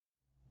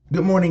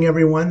Good morning,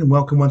 everyone, and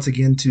welcome once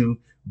again to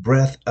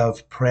Breath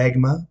of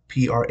Pragma,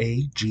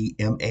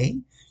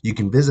 Pragma. You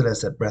can visit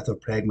us at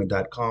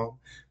breathofpragma.com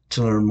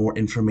to learn more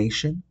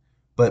information.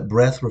 But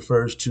breath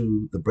refers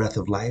to the breath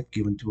of life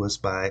given to us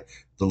by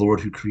the Lord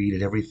who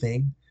created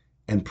everything,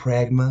 and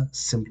pragma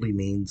simply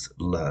means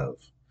love.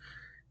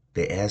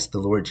 They asked the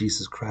Lord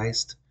Jesus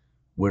Christ,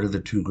 "What are the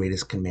two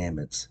greatest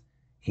commandments?"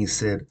 He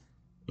said,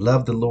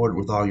 "Love the Lord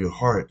with all your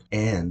heart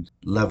and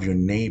love your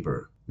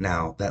neighbor."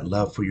 Now, that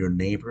love for your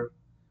neighbor,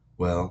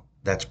 well,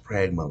 that's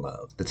pragma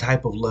love, the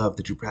type of love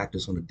that you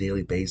practice on a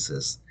daily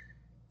basis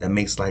that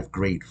makes life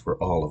great for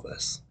all of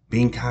us.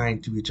 Being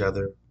kind to each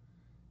other,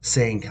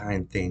 saying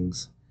kind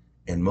things,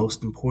 and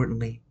most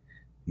importantly,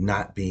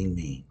 not being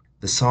mean.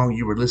 The song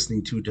you were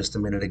listening to just a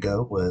minute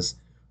ago was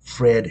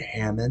Fred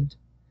Hammond,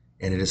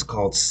 and it is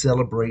called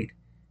Celebrate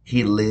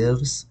He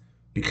Lives,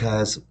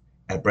 because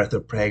at Breath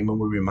of Pragma,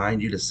 we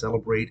remind you to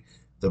celebrate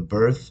the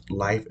birth,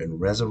 life,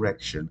 and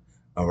resurrection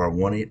of our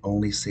one and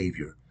only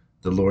Savior,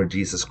 the Lord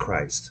Jesus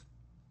Christ.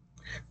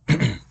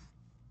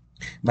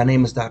 My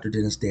name is Dr.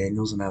 Dennis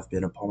Daniels, and I've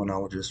been a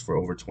pulmonologist for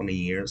over 20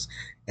 years,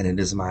 and it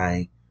is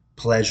my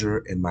pleasure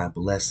and my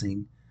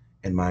blessing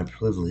and my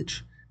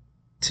privilege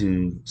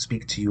to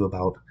speak to you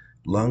about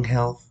lung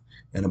health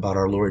and about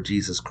our Lord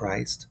Jesus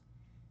Christ.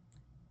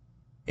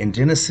 In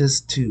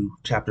Genesis 2,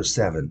 chapter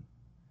 7,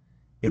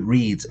 it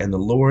reads, "And the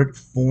Lord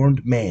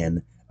formed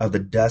man of the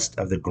dust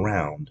of the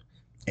ground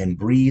and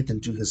breathed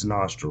into his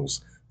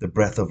nostrils the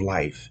breath of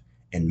life,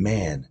 and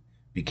man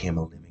became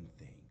a living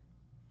thing."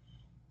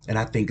 And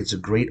I think it's a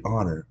great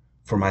honor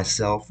for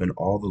myself and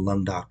all the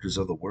lung doctors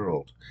of the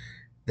world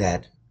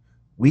that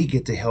we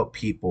get to help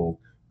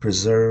people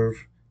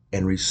preserve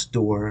and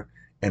restore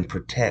and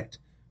protect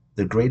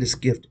the greatest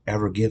gift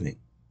ever given.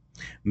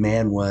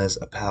 Man was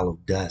a pile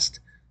of dust,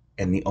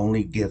 and the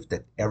only gift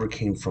that ever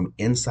came from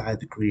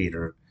inside the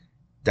Creator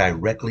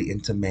directly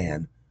into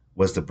man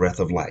was the breath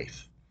of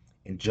life.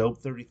 In Job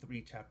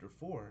 33, chapter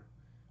 4,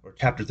 or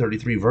chapter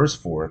 33, verse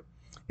 4,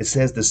 it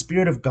says, "The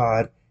Spirit of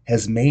God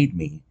has made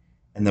me,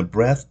 and the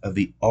breath of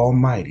the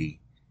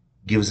Almighty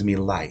gives me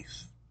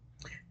life."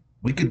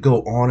 We could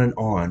go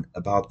on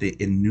about the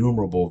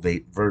innumerable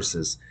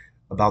verses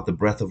about the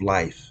breath of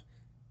life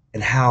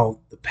and how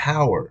the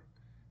power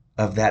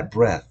of that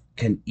breath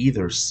can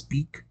either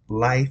speak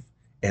life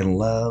and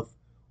love,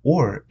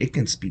 or it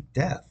can speak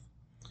death.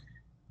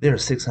 There are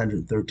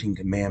 613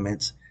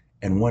 commandments,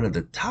 and one of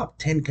the top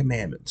 10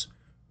 commandments,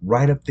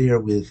 right up there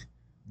with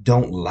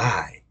don't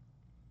lie,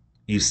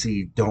 you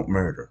see, don't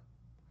murder.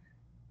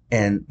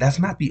 And that's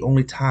not the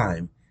only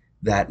time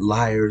that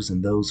liars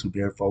and those who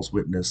bear false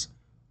witness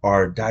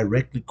are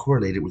directly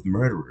correlated with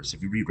murderers.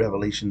 If you read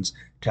Revelations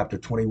chapter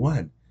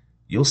 21,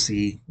 you'll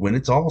see when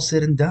it's all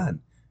said and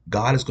done,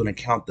 God is going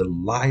to count the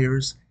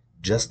liars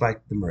just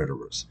like the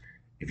murderers.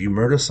 If you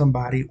murder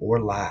somebody or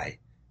lie,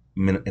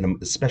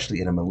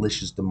 especially in a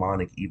malicious,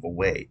 demonic, evil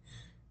way,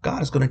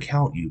 God is going to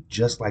count you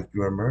just like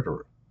you're a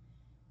murderer.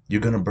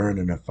 You're going to burn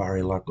in a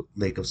fiery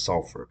lake of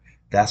sulfur.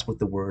 That's what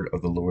the word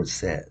of the Lord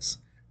says.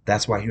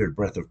 That's why here at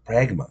Breath of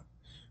Pragma,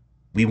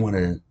 we want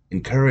to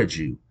encourage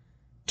you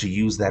to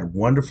use that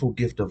wonderful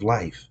gift of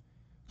life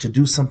to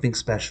do something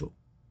special.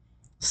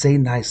 Say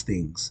nice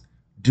things.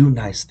 Do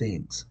nice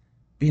things.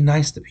 Be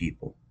nice to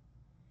people.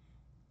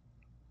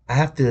 I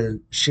have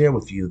to share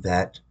with you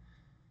that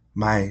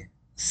my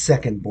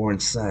second born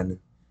son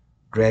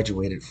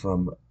graduated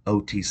from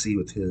OTC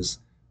with his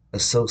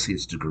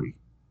associate's degree.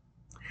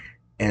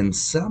 And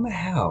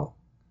somehow,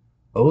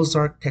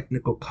 Ozark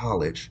Technical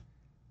College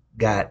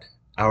got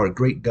our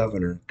great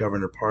governor,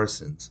 Governor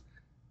Parsons,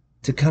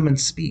 to come and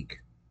speak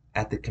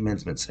at the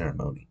commencement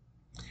ceremony.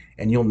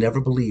 And you'll never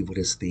believe what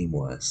his theme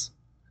was.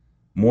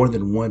 More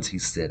than once he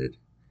said it: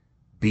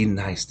 be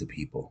nice to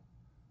people.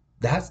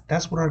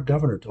 That's what our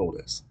governor told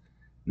us.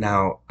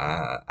 Now,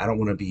 I don't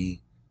want to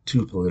be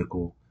too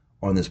political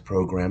on this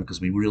program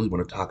because we really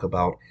want to talk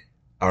about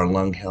our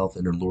lung health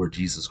and our Lord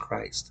Jesus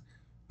Christ.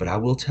 But I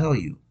will tell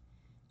you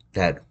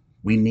that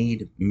we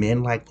need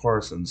men like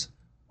Parsons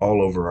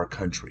all over our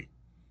country.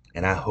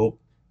 And I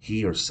hope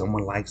he or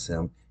someone like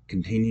him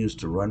continues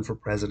to run for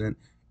president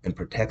and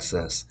protects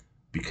us,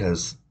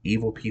 because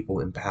evil people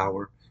in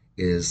power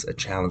is a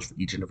challenge for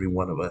each and every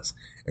one of us.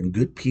 And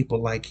good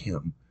people like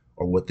him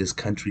are what this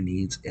country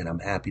needs, and I'm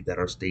happy that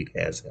our state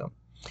has him.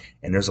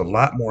 And there's a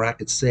lot more I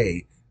could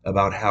say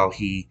about how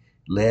he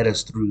led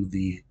us through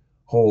the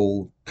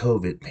whole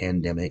COVID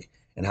pandemic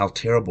and how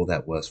terrible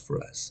that was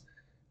for us.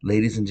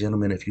 Ladies and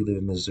gentlemen, if you live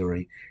in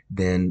Missouri,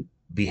 then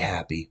be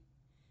happy.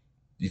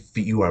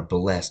 You are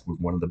blessed with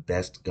one of the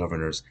best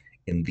governors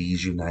in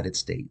these United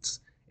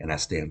States, and I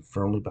stand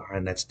firmly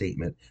behind that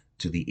statement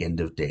to the end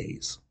of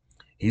days.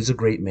 He's a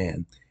great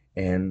man,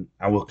 and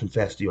I will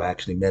confess to you, I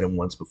actually met him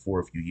once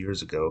before a few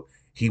years ago.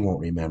 He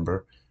won't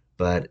remember,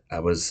 but I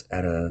was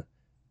at a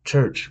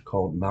church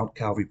called Mount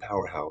Calvary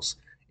Powerhouse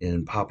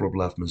in Poplar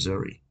Bluff,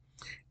 Missouri,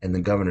 and the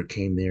governor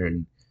came there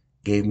and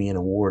gave me an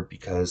award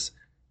because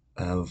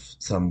of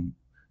some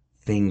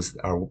things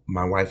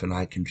my wife and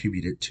I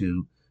contributed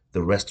to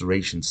the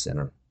Restoration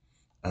Center.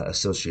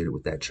 associated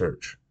with that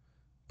church.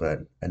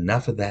 But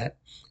enough of that.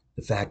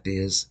 The fact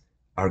is,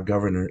 our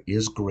governor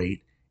is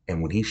great.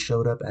 And when he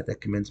showed up at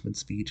that commencement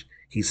speech,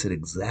 he said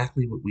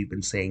exactly what we've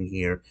been saying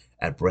here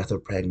at Breath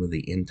of Pragma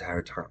the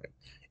entire time.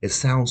 It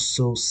sounds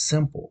so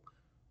simple,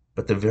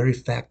 but the very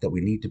fact that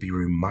we need to be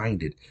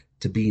reminded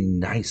to be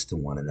nice to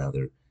one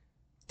another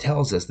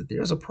tells us that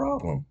there's a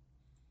problem.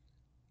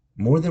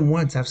 More than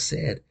once I've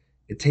said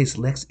it takes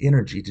less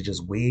energy to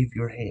just wave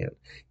your hand.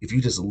 If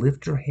you just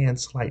lift your hand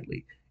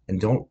slightly and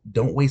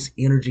don't waste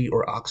energy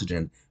or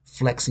oxygen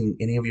flexing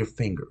any of your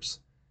fingers.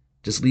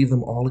 Just leave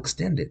them all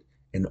extended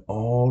and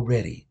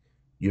already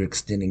you're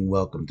extending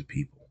welcome to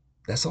people.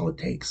 That's all it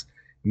takes.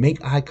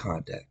 Make eye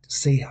contact,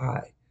 say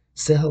hi,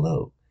 say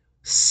hello,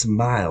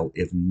 smile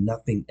if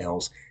nothing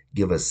else,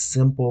 give a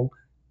simple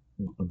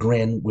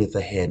grin with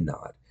a head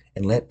nod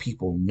and let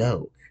people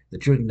know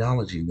that you're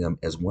acknowledging them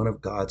as one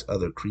of God's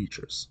other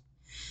creatures.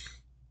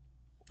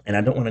 And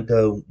I don't want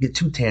to get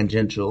too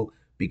tangential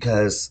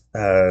because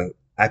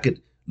I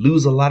could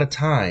lose a lot of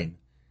time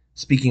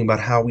speaking about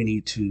how we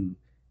need to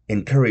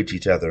encourage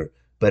each other.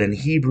 But in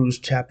Hebrews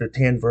chapter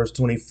 10, verse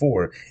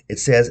 24, it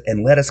says,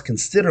 "And let us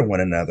consider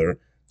one another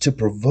to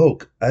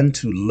provoke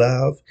unto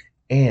love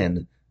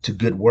and to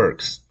good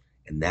works."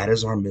 And that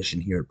is our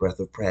mission here at Breath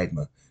of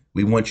Pragma.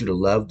 We want you to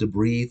love to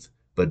breathe,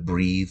 but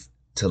breathe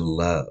to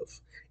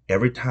love.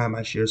 Every time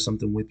I share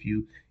something with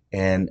you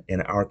and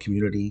in our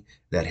community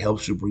that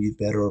helps you breathe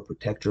better or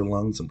protect your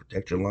lungs and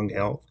protect your lung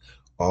health,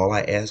 all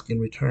I ask in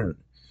return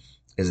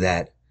is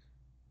that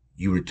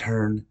you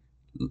return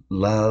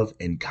love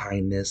and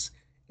kindness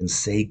and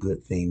say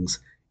good things.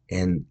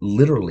 And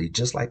literally,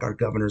 just like our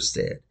governor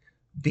said,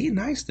 be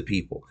nice to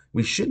people.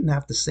 We shouldn't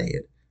have to say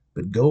it,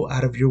 but go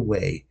out of your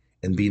way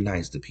and be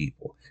nice to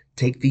people.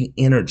 Take the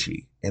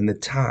energy and the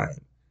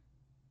time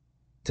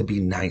to be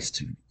nice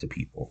to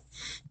people.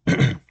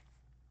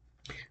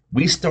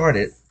 We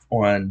started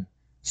on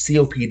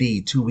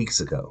COPD 2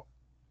 weeks ago.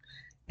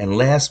 And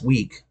last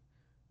week,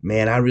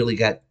 man, I really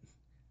got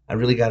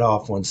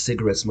off on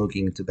cigarette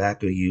smoking and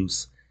tobacco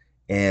use.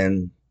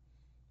 And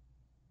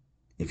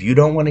if you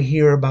don't want to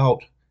hear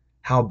about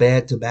how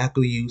bad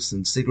tobacco use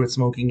and cigarette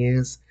smoking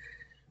is,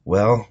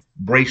 well,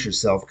 brace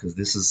yourself because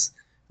this is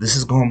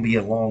going to be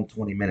a long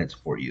 20 minutes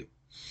for you.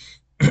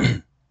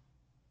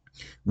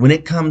 When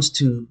it comes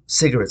to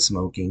cigarette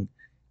smoking,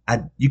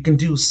 you can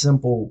do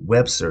simple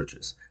web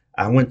searches.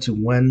 I went to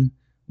one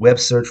web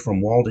search from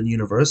Walden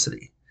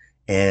University,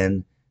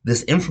 and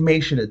this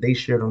information that they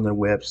shared on their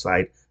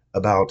website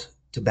about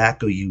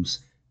tobacco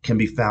use can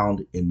be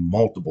found in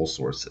multiple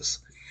sources,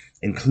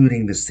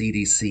 including the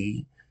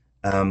CDC,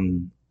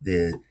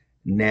 the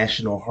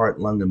National Heart,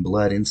 Lung, and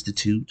Blood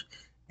Institute,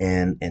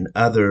 and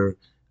other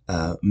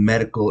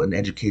medical and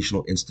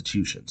educational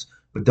institutions.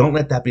 But don't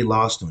let that be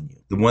lost on you.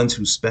 The ones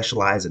who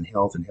specialize in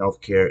health and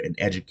healthcare and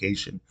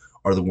education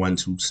are the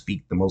ones who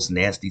speak the most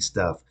nasty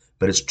stuff,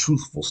 but it's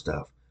truthful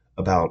stuff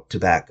about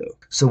tobacco.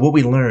 So what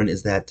we learn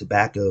is that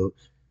tobacco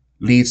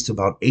leads to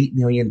about 8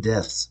 million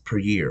deaths per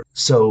year.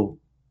 So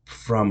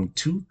from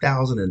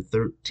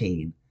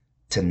 2013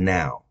 to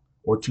now,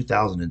 or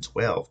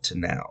 2012 to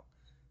now,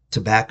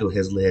 tobacco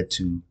has led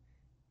to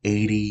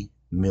 80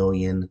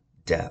 million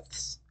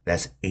deaths.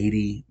 That's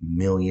 80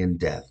 million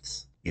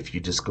deaths. If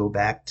you just go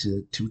back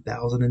to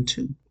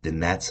 2002, then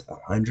that's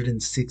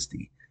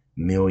 160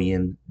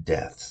 million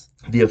deaths.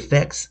 The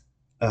effects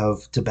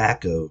of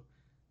tobacco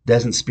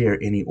doesn't spare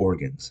any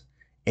organs.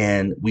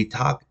 And we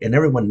talk, and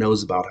everyone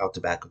knows about how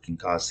tobacco can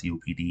cause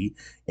COPD.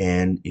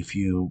 And if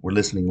you were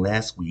listening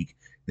last week,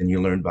 then you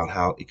learned about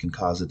how it can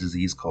cause a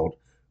disease called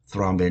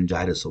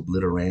thromboangiitis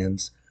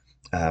obliterans,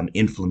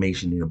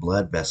 inflammation in your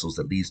blood vessels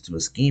that leads to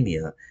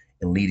ischemia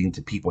and leading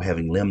to people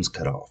having limbs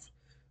cut off.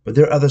 But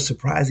there are other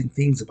surprising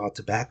things about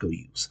tobacco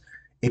use.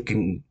 It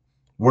can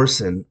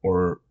worsen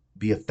or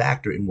be a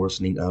factor in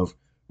worsening of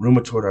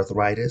rheumatoid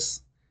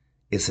arthritis.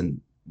 It's a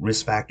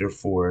risk factor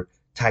for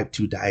type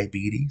 2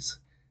 diabetes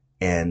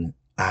and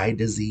eye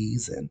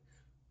disease. And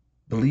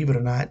believe it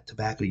or not,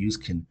 tobacco use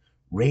can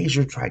raise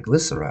your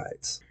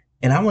triglycerides.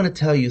 And I want to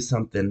tell you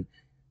something.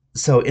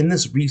 So in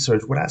this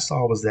research, what I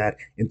saw was that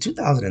in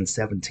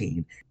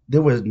 2017,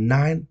 there was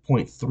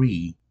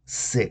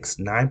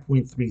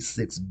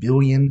 $9.36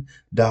 billion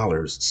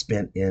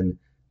spent in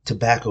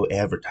tobacco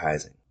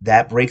advertising.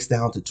 That breaks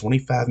down to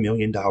 $25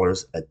 million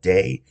a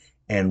day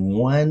and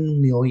 $1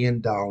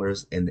 million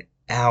an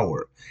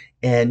hour.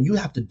 And you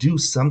have to do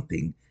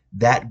something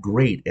that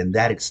great and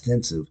that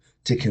extensive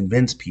to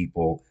convince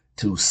people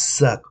to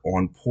suck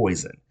on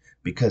poison,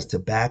 because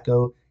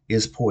tobacco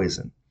is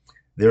poison.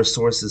 There are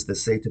sources that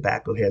say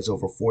tobacco has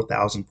over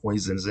 4,000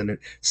 poisons in it.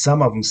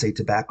 Some of them say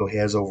tobacco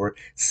has over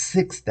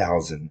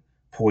 6,000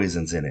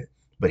 poisons in it.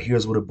 But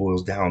here's what it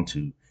boils down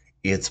to.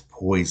 It's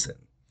poison.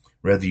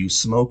 Whether you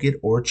smoke it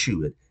or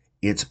chew it,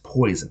 it's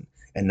poison.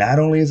 And not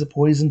only is it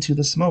poison to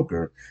the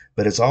smoker,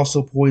 but it's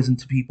also poison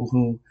to people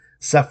who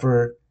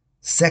suffer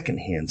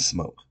secondhand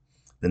smoke.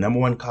 The number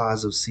one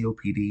cause of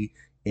COPD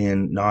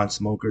in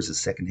non-smokers is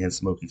secondhand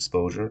smoke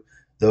exposure.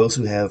 Those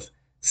who have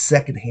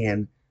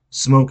secondhand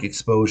smoke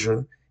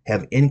exposure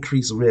have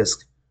increased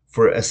risk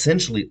for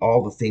essentially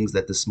all the things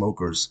that the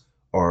smokers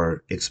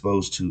are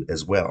exposed to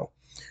as well.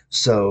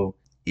 So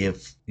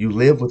if you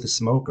live with a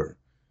smoker,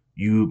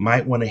 you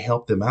might want to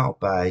help them out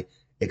by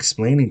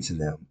explaining to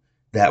them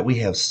that we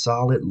have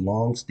solid,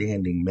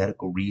 long-standing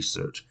medical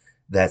research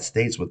that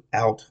states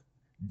without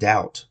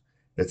doubt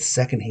that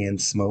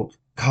secondhand smoke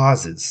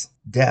causes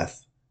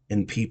death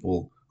in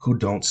people who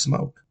don't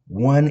smoke.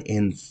 1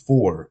 in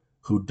 4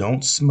 who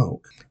don't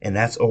smoke, and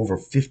that's over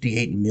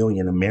 58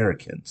 million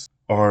Americans,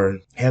 are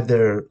have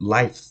their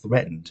life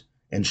threatened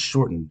and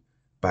shortened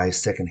by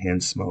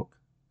secondhand smoke.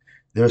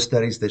 There are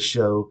studies that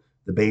show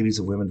the babies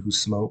of women who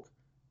smoke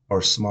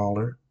are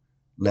smaller,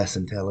 less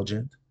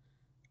intelligent,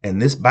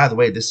 and this, by the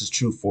way, this is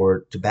true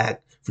for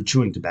tobacco, for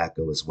chewing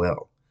tobacco as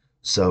well.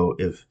 So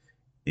if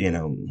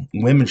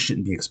women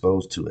shouldn't be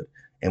exposed to it,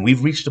 and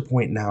we've reached a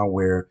point now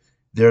where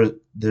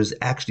there's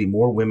actually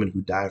more women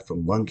who die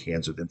from lung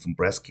cancer than from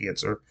breast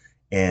cancer,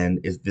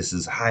 and this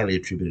is highly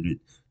attributed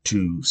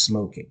to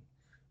smoking.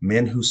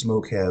 Men who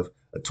smoke have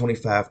a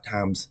 25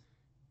 times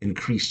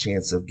increased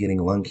chance of getting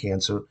lung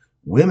cancer.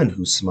 Women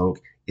who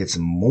smoke, it's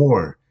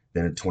more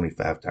than a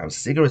 25 times.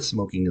 Cigarette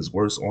smoking is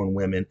worse on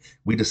women.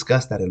 We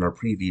discussed that in our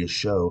previous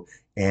show.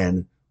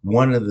 And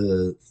one of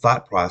the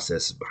thought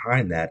processes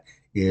behind that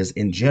is,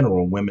 in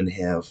general, women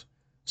have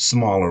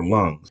smaller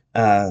lungs.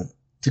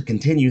 To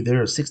continue,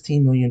 there are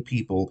 16 million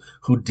people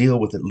who deal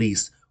with at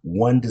least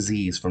one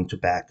disease from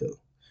tobacco.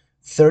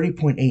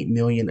 30.8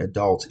 million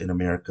adults in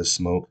America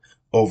smoke.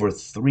 Over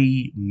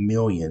 3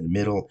 million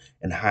middle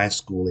and high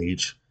school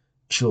age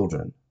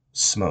children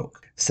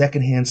smoke.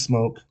 Secondhand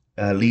smoke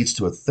leads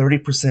to a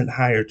 30%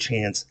 higher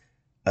chance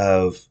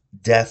of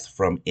death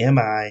from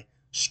MI,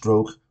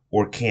 stroke,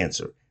 or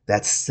cancer.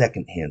 That's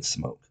secondhand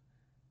smoke.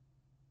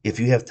 If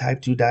you have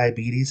type 2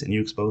 diabetes and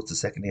you're exposed to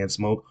secondhand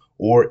smoke,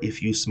 or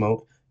if you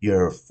smoke,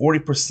 you're a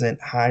 40%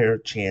 higher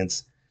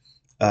chance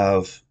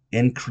of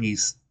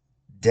increased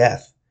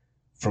death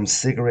from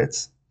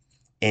cigarettes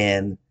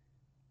and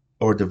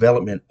or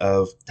development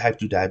of type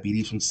 2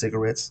 diabetes from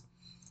cigarettes.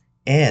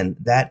 And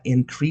that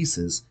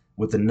increases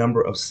with the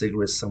number of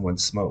cigarettes someone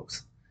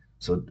smokes.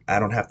 So I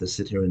don't have to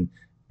sit here and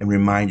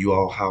remind you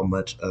all how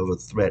much of a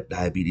threat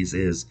diabetes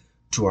is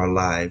to our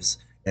lives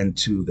and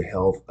to the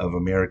health of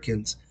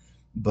Americans.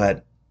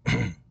 But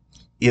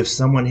if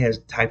someone has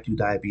type 2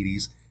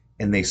 diabetes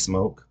and they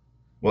smoke,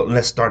 well,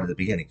 let's start at the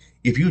beginning.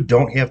 If you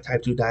don't have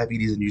type 2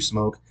 diabetes and you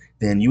smoke,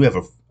 then you have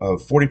a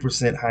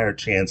 40% higher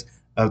chance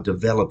of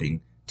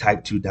developing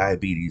type 2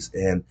 diabetes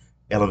and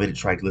elevated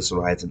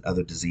triglycerides and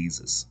other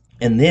diseases.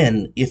 And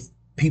then if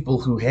people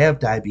who have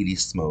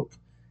diabetes smoke,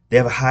 they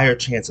have a higher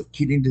chance of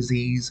kidney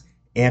disease,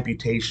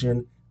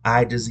 amputation,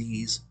 eye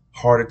disease,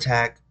 heart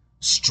attack,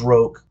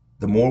 stroke.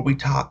 The more we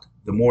talk,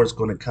 the more it's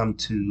going to come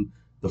to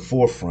the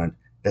forefront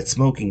that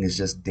smoking is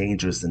just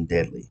dangerous and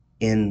deadly.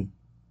 In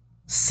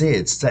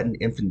SIDS, sudden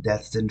infant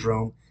death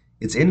syndrome,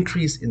 it's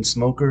increased in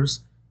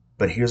smokers,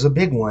 but here's a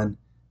big one.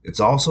 It's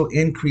also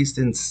increased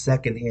in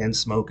secondhand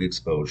smoke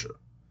exposure.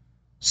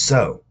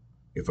 So,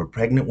 if a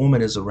pregnant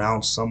woman is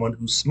around someone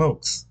who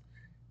smokes,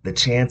 the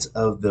chance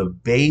of the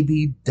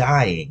baby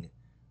dying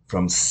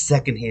from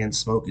secondhand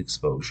smoke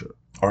exposure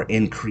are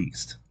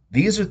increased.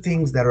 These are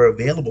things that are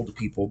available to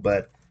people,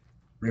 but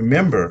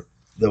remember,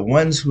 the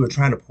ones who are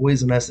trying to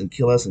poison us and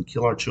kill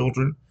our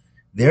children,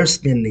 they're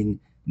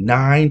spending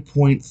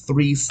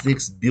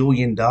 $9.36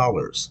 billion,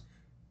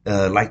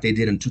 like they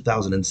did in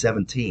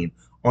 2017,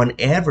 on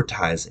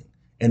advertising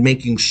and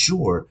making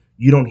sure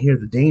you don't hear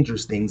the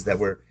dangerous things that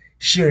we're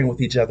sharing with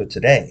each other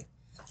today.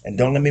 And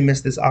don't let me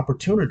miss this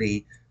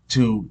opportunity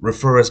to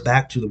refer us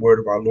back to the word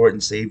of our Lord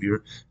and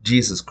Savior,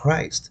 Jesus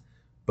Christ.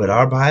 But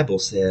our Bible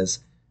says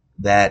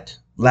that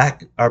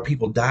our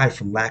people die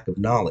from lack of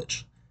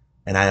knowledge.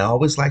 And I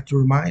always like to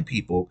remind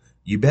people,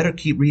 you better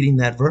keep reading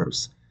that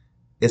verse.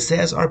 It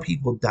says our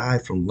people die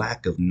from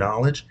lack of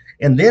knowledge.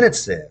 And then it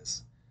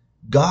says,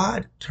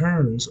 God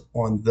turns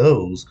on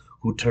those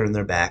who turn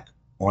their back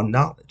on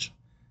knowledge.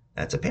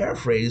 That's a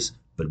paraphrase,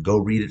 but go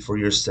read it for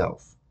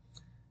yourself.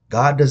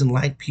 God doesn't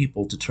like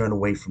people to turn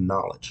away from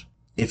knowledge.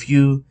 If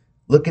you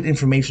look at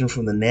information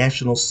from the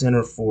National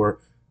Center for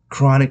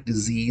Chronic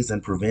Disease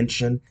and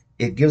Prevention,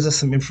 it gives us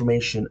some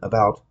information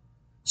about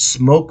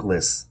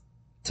smokeless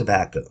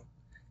tobacco.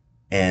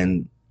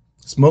 And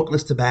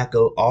smokeless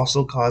tobacco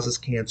also causes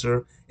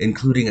cancer,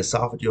 including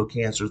esophageal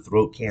cancer,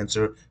 throat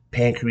cancer,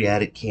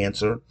 pancreatic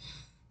cancer.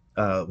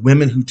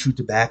 Women who chew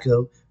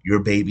tobacco, your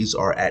babies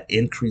are at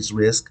increased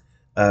risk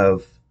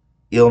of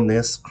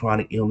illness,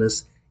 chronic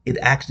illness. It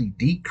actually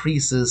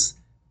decreases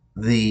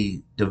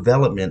the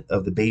development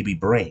of the baby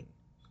brain.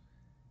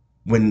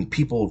 When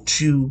people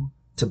chew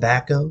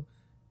tobacco,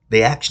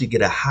 they actually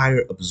get a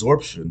higher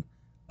absorption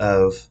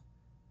of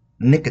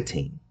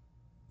nicotine.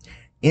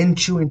 In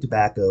chewing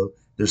tobacco,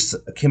 there's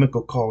a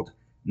chemical called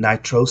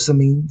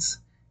nitrosamines,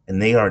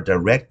 and they are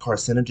direct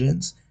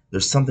carcinogens.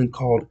 There's something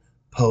called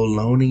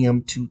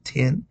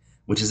polonium-210,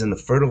 which is in the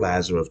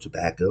fertilizer of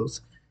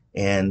tobaccos.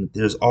 And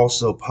there's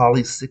also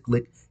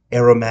polycyclic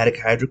aromatic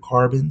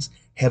hydrocarbons,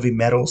 heavy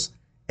metals,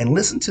 and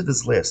listen to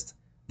this list.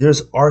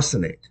 There's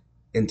arsenic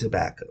in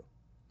tobacco,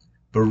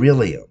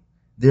 beryllium,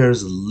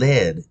 there's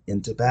lead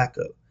in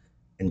tobacco,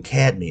 and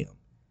cadmium.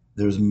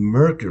 There's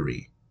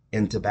mercury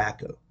in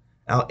tobacco.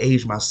 I'll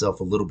age myself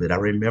a little bit. I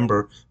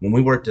remember when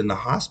we worked in the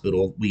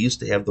hospital, we used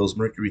to have those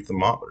mercury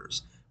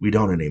thermometers. We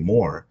don't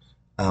anymore.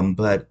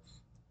 But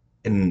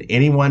and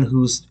anyone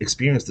who's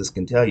experienced this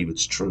can tell you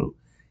it's true.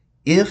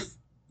 If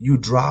you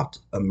dropped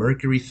a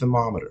mercury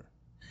thermometer,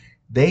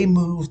 they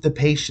moved the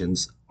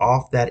patients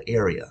off that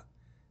area.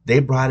 They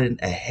brought in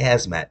a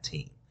hazmat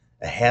team,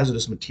 a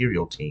hazardous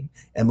material team,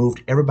 and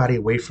moved everybody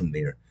away from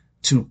there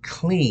to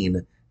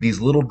clean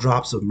these little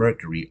drops of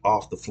mercury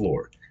off the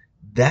floor.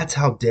 That's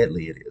how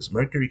deadly it is.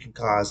 Mercury can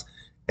cause,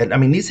 and I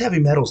mean, these heavy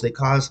metals, they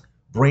cause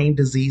brain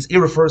disease,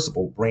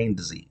 irreversible brain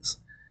disease.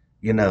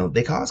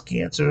 They cause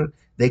cancer.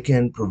 They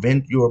can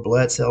prevent your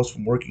blood cells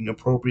from working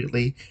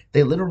appropriately.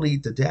 They literally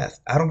lead to death.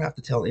 I don't have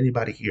to tell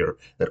anybody here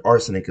that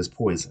arsenic is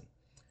poison.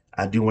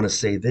 I do want to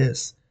say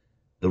this.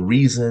 The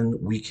reason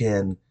we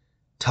can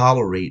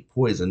tolerate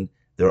poison,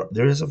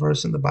 there is a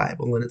verse in the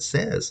Bible, and it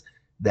says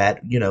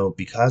that,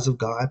 because of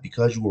God,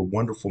 because you were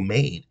wonderful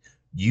made,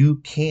 you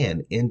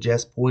can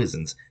ingest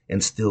poisons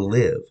and still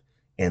live.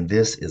 And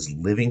this is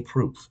living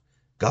proof.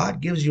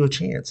 God gives you a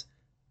chance.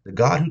 The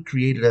God who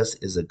created us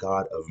is a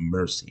God of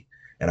mercy.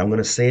 And I'm going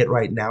to say it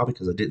right now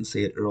because I didn't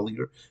say it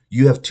earlier.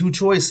 You have two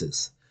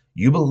choices.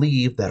 You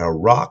believe that a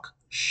rock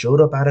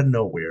showed up out of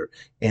nowhere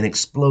and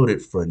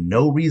exploded for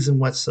no reason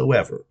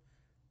whatsoever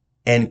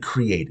and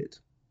created.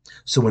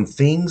 So when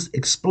things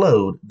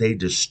explode, they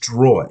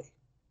destroy.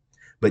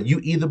 But you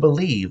either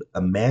believe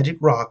a magic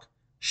rock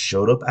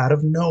showed up out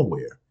of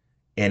nowhere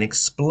and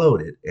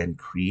exploded and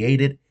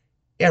created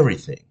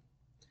everything.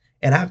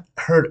 And I've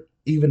heard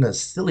even a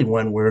silly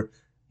one where,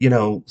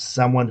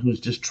 someone who's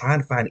just trying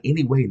to find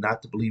any way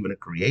not to believe in a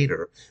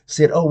creator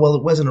said, "Oh, well,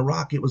 it wasn't a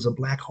rock, it was a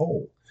black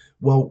hole."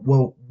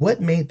 Well, what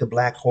made the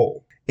black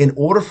hole? In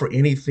order for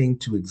anything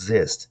to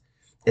exist,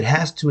 it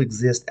has to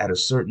exist at a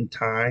certain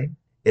time.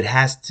 It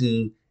has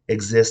to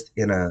exist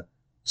in a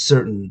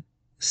certain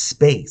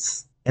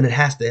space, and it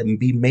has to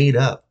be made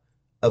up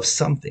of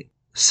something.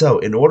 So,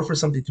 in order for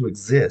something to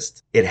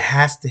exist, it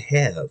has to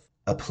have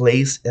a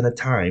place and a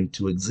time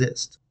to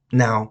exist.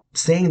 Now,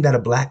 saying that a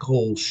black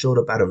hole showed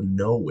up out of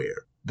nowhere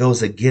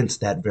goes against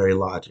that very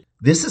logic.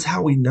 This is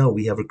how we know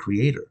we have a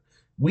creator.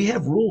 We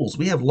have rules,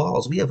 we have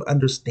laws, we have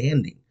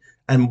understanding.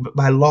 And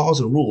by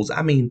laws and rules,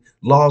 I mean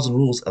laws and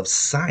rules of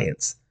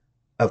science,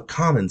 of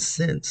common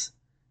sense.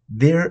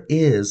 There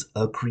is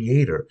a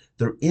creator.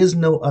 There is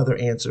no other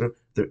answer.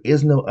 There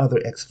is no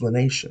other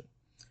explanation.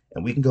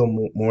 And we can go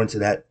more into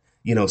that,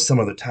 some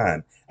other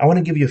time. I want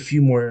to give you a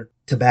few more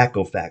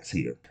tobacco facts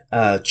here.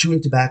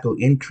 Chewing tobacco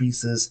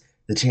increases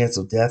the chance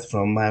of death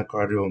from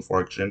myocardial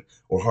infarction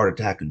or heart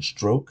attack and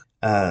stroke.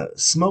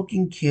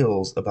 Smoking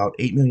kills about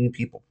 8 million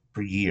people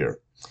per year.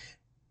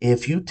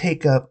 If you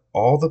take up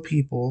all the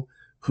people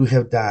who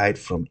have died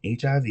from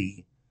HIV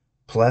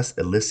plus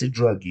illicit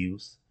drug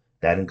use,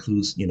 that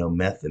includes,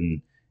 meth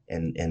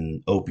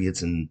and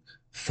opiates and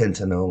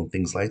fentanyl and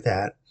things like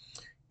that,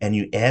 and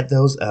you add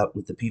those up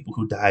with the people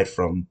who died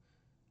from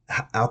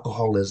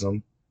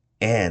alcoholism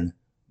and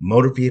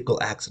motor vehicle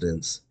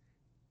accidents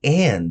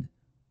and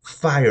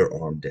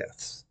firearm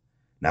deaths.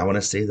 Now, I want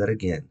to say that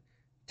again.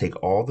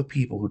 Take all the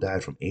people who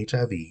died from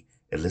HIV,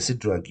 illicit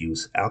drug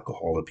use,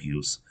 alcohol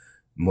abuse,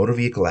 motor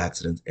vehicle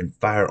accidents, and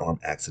firearm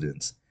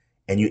accidents,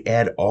 and you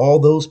add all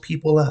those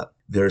people up,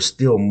 there are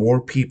still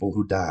more people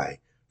who die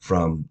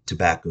from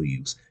tobacco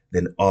use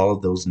than all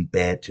of those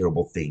bad,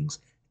 terrible things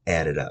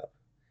added up.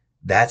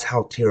 That's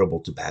how terrible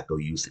tobacco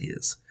use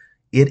is.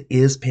 It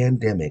is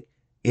pandemic.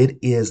 It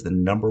is the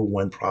number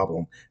one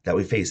problem that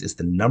we face. It's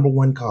the number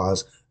one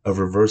cause of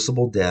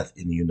reversible death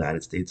in the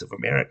United States of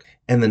America.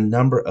 And the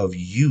number of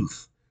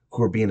youth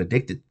who are being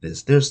addicted to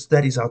this. There's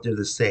studies out there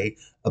that say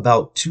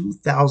about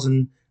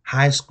 2,000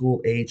 high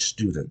school age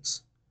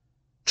students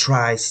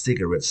try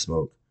cigarette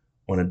smoke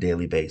on a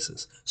daily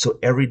basis. So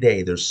every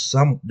day there's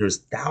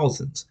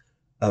thousands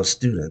of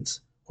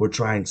students who are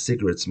trying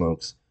cigarette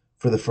smokes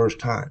for the first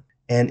time.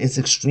 And it's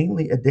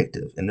extremely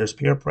addictive, and there's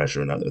peer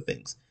pressure and other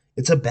things.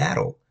 It's a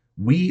battle.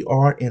 We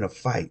are in a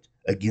fight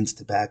against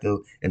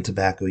tobacco and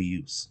tobacco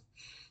use.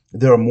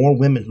 There are more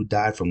women who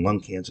died from lung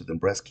cancer than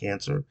breast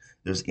cancer.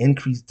 There's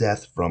increased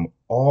death from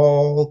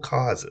all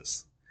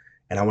causes.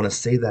 And I want to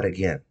say that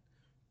again.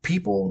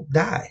 People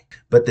die,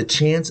 but the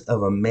chance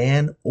of a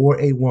man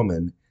or a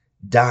woman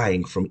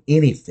dying from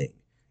anything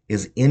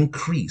is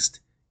increased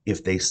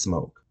if they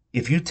smoke.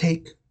 If you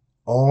take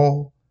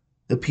all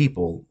the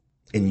people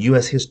in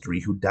U.S.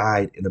 history who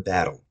died in a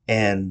battle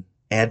and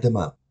add them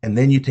up, and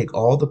then you take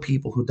all the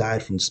people who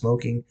died from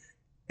smoking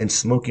and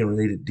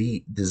smoking-related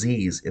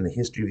disease in the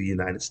history of the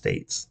United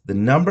States, the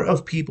number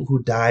of people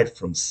who died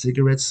from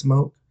cigarette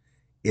smoke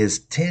is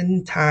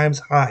 10 times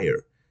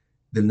higher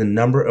than the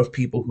number of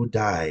people who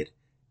died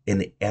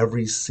in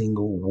every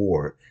single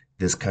war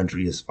this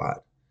country has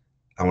fought.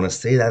 I want to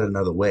say that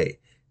another way.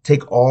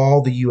 Take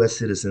all the U.S.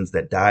 citizens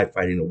that died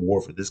fighting a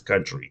war for this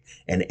country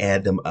and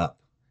add them up,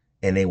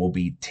 and they will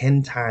be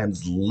 10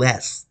 times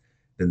less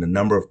than the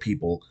number of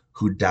people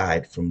who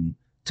died from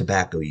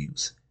tobacco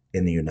use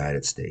in the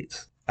United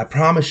States. I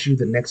promise you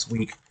that next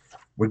week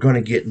we're going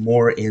to get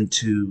more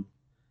into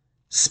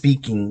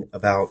speaking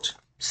about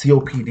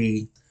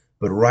COPD,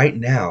 but right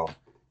now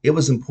it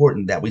was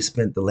important that we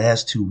spent the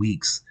last 2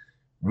 weeks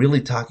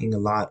really talking a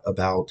lot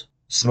about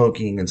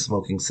smoking and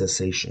smoking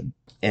cessation.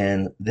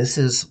 And this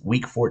is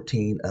week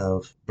 14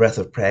 of Breath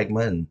of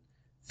Pragma. And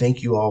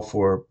thank you all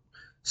for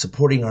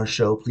supporting our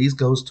show. Please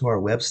go to our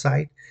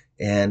website.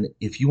 And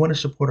if you want to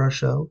support our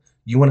show,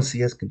 you want to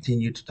see us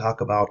continue to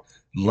talk about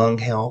lung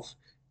health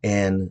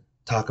and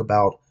talk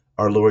about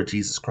our Lord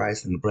Jesus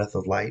Christ and the breath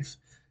of life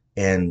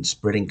and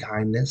spreading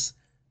kindness,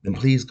 then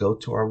please go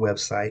to our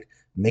website,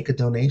 make a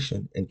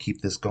donation, and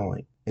keep this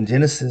going. In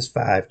Genesis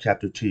 5,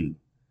 chapter 2,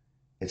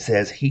 it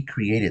says, He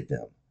created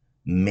them,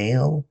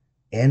 male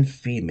and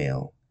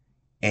female,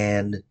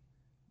 and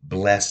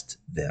blessed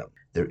them.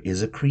 There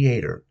is a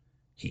creator.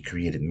 He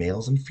created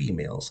males and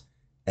females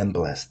and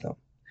blessed them.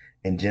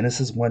 In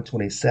Genesis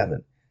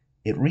 1:27,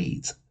 it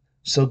reads,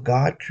 So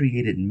God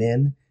created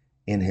men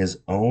in his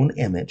own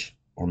image,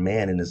 or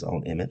man in his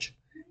own image,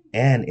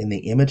 and in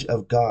the image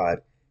of God,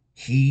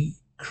 he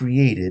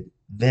created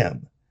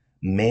them.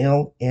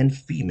 Male and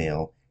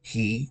female,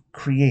 he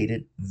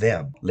created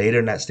them. Later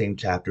in that same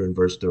chapter, in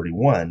verse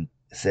 31,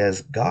 it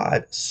says,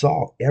 God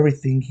saw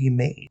everything he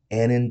made,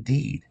 and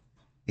indeed,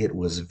 it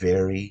was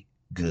very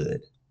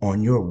good.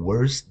 On your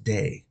worst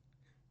day,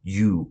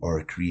 you are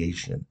a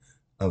creation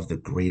of the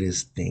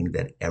greatest thing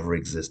that ever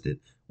existed,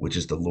 which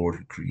is the Lord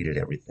who created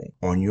everything.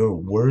 On your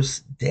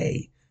worst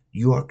day,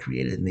 you are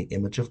created in the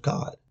image of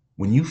God.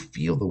 When you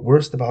feel the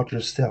worst about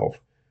yourself,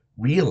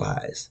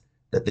 realize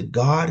that the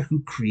God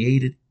who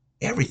created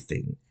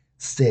everything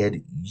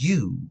said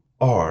you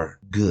are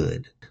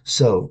good.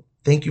 So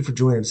thank you for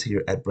joining us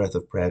here at Breath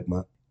of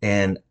Pragma.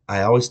 And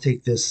I always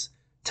take this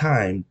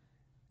time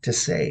to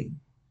say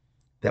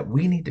that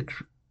we need to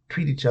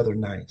treat each other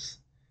nice.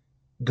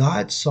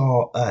 God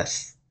saw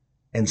us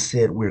and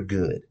said we're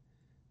good.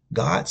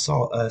 God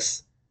saw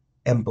us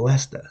and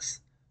blessed us.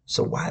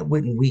 So why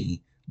wouldn't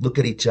we look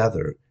at each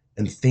other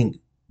and think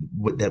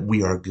that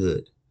we are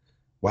good?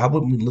 Why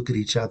wouldn't we look at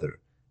each other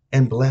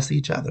and bless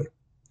each other?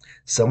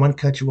 Someone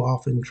cut you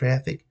off in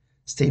traffic,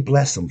 say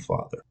bless them,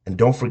 Father. And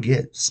don't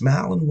forget,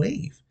 smile and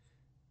wave.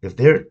 If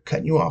they're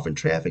cutting you off in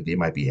traffic, they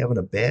might be having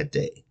a bad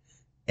day.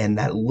 And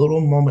that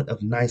little moment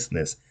of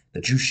niceness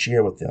that you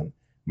share with them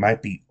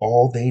might be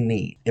all they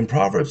need. In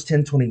Proverbs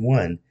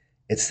 10:21,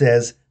 it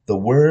says, the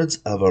words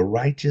of a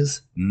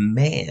righteous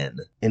man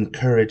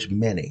encourage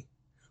many.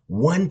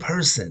 One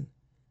person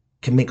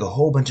can make a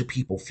whole bunch of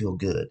people feel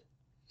good.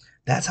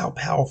 That's how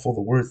powerful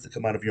the words that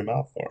come out of your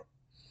mouth are.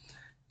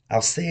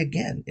 I'll say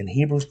again, in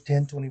Hebrews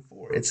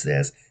 10:24, it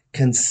says,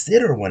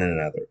 consider one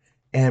another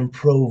and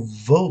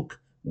provoke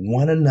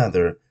one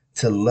another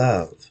to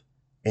love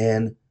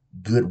and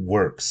good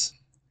works.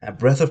 At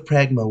Breath of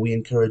Pragma, we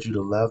encourage you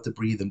to love to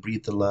breathe and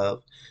breathe to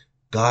love.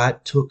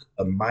 God took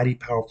a mighty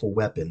powerful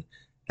weapon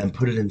and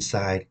put it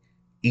inside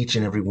each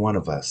and every one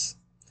of us.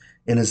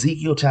 In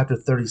Ezekiel chapter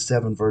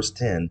 37, verse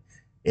 10,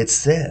 it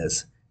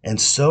says, and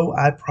so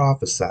I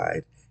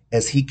prophesied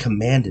as he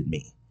commanded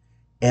me,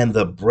 and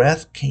the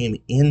breath came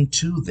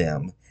into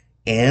them,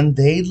 and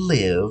they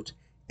lived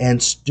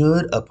and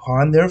stood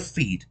upon their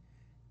feet,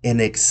 an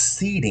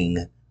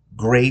exceeding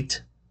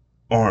great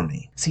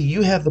army. See,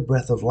 you have the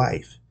breath of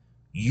life.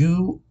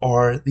 You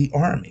are the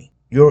army.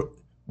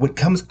 What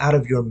comes out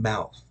of your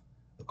mouth,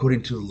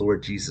 according to the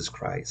Lord Jesus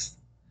Christ,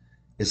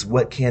 is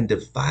what can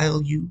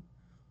defile you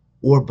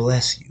or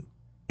bless you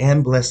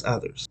and bless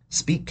others.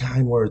 Speak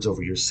kind words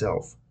over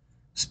yourself.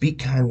 Speak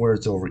kind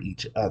words over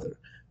each other.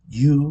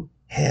 You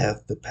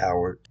have the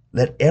power.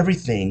 Let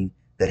everything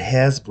that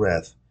has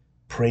breath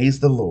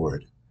praise the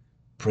Lord.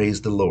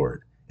 Praise the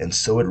Lord. And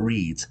so it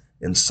reads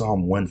in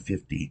Psalm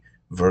 150,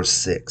 verse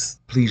 6.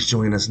 Please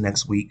join us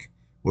next week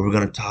where we're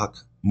going to talk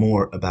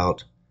more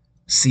about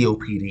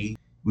COPD.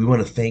 We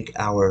want to thank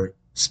our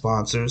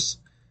sponsors,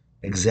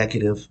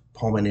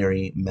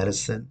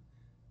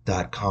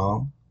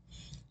 ExecutivePulmonaryMedicine.com.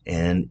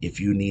 And if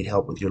you need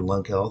help with your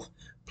lung health,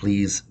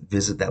 please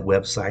visit that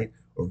website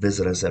or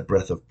visit us at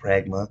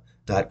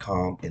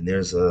breathofpragma.com. And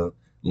there's a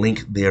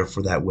link there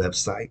for that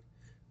website.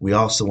 We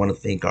also want to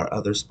thank our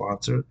other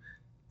sponsor,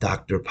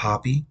 Dr.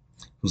 Poppy,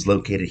 who's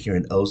located here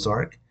in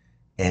Ozark.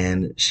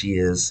 And she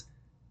is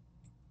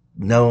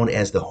known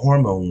as the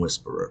Hormone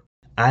Whisperer.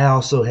 I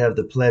also have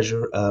the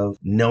pleasure of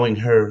knowing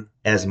her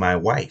as my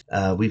wife.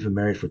 We've been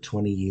married for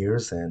 20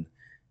 years, and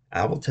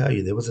I will tell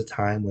you, there was a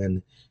time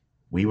when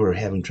we were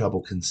having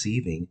trouble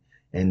conceiving,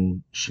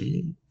 and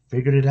she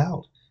figured it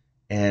out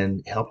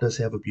and helped us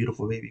have a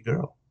beautiful baby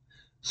girl.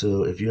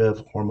 So if you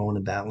have hormone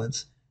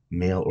imbalance,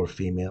 male or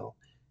female,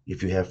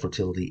 if you have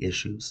fertility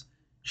issues,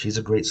 she's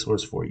a great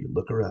source for you.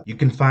 Look her up. You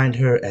can find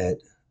her at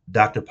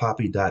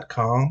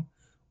drpoppy.com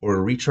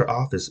or reach her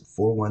office at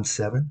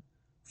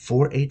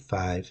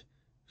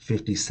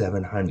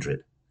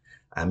 417-485-5700.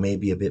 I may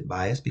be a bit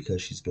biased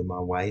because she's been my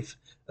wife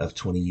of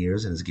 20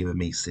 years and has given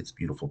me six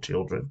beautiful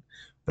children,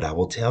 but I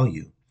will tell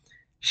you,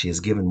 she has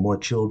given more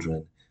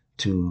children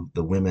to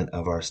the women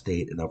of our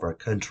state and of our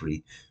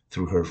country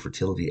through her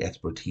fertility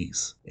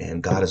expertise.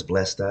 And God has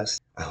blessed us.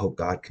 I hope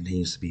God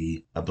continues to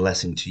be a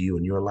blessing to you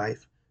in your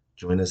life.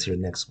 Join us here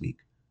next week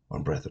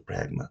on Breath of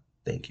Pragma.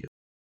 Thank you.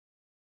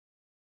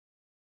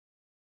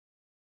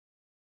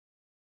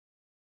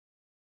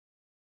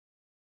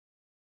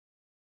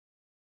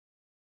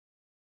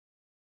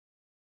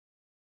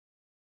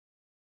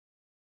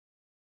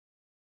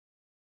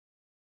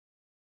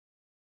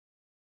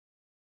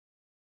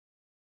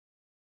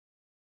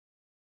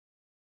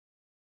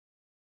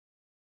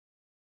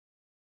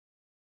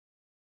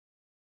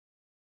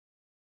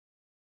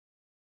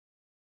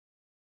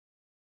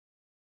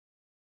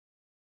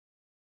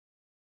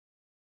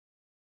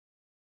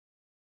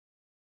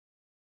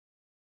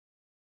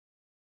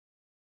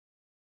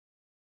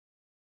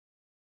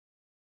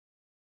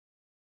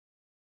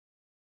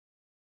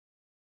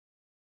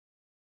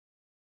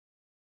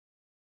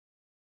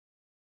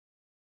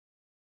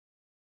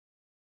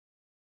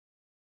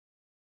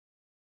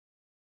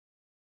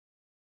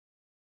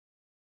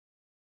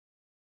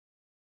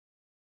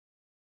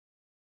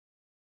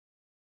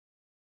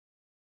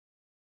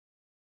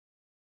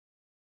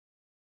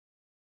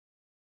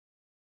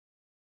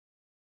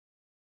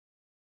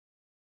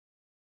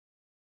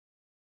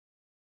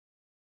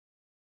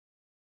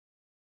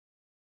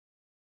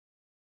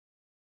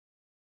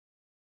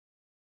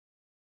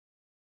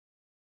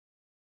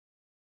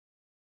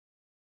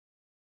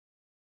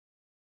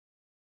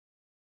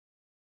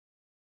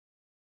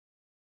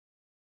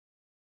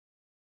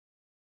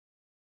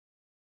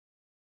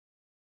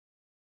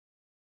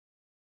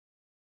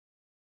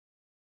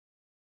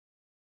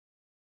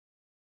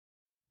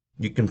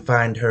 You can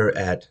find her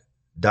at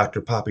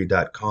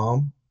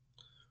drpoppy.com,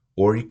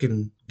 or you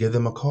can give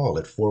them a call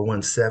at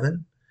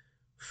 417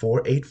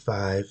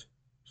 485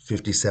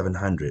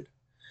 5700.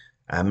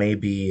 I may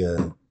be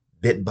a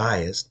bit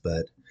biased,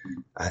 but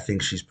I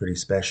think she's pretty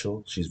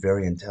special. She's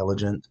very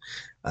intelligent,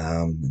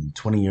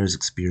 20 years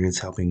experience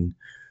helping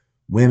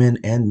women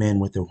and men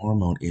with their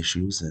hormone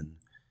issues and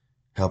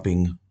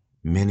helping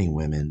many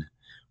women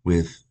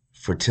with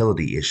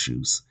fertility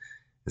issues.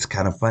 It's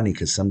kind of funny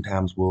because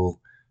sometimes we'll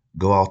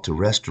go out to a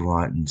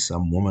restaurant and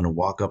some woman will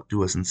walk up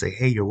to us and say,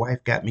 "Hey, your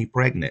wife got me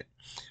pregnant."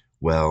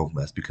 Well,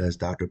 that's because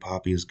Dr.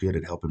 Poppy is good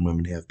at helping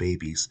women have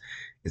babies.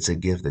 It's a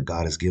gift that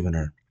God has given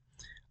her.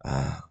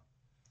 Uh,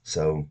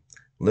 so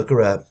look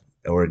her up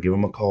or give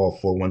them a call,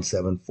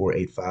 417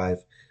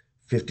 485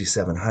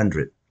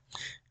 5700.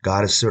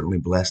 God has certainly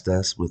blessed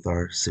us with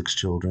our six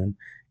children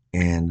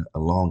and a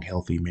long,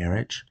 healthy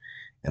marriage.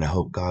 And I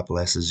hope God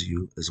blesses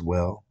you as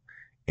well.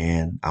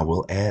 And I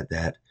will add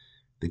that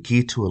the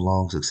key to a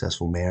long,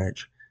 successful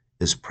marriage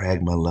is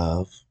pragma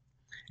love.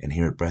 And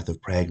here at Breath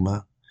of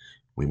Pragma,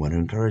 we want to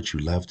encourage you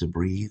love to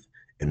breathe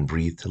and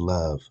breathe to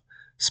love.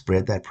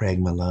 Spread that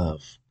pragma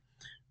love.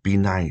 Be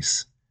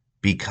nice.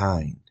 Be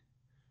kind.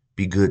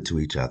 Be good to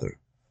each other.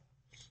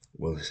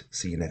 We'll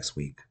see you next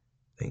week.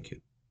 Thank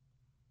you.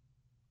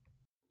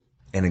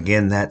 And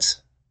again,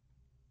 that's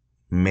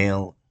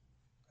male.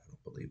 I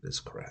don't believe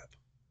this crap.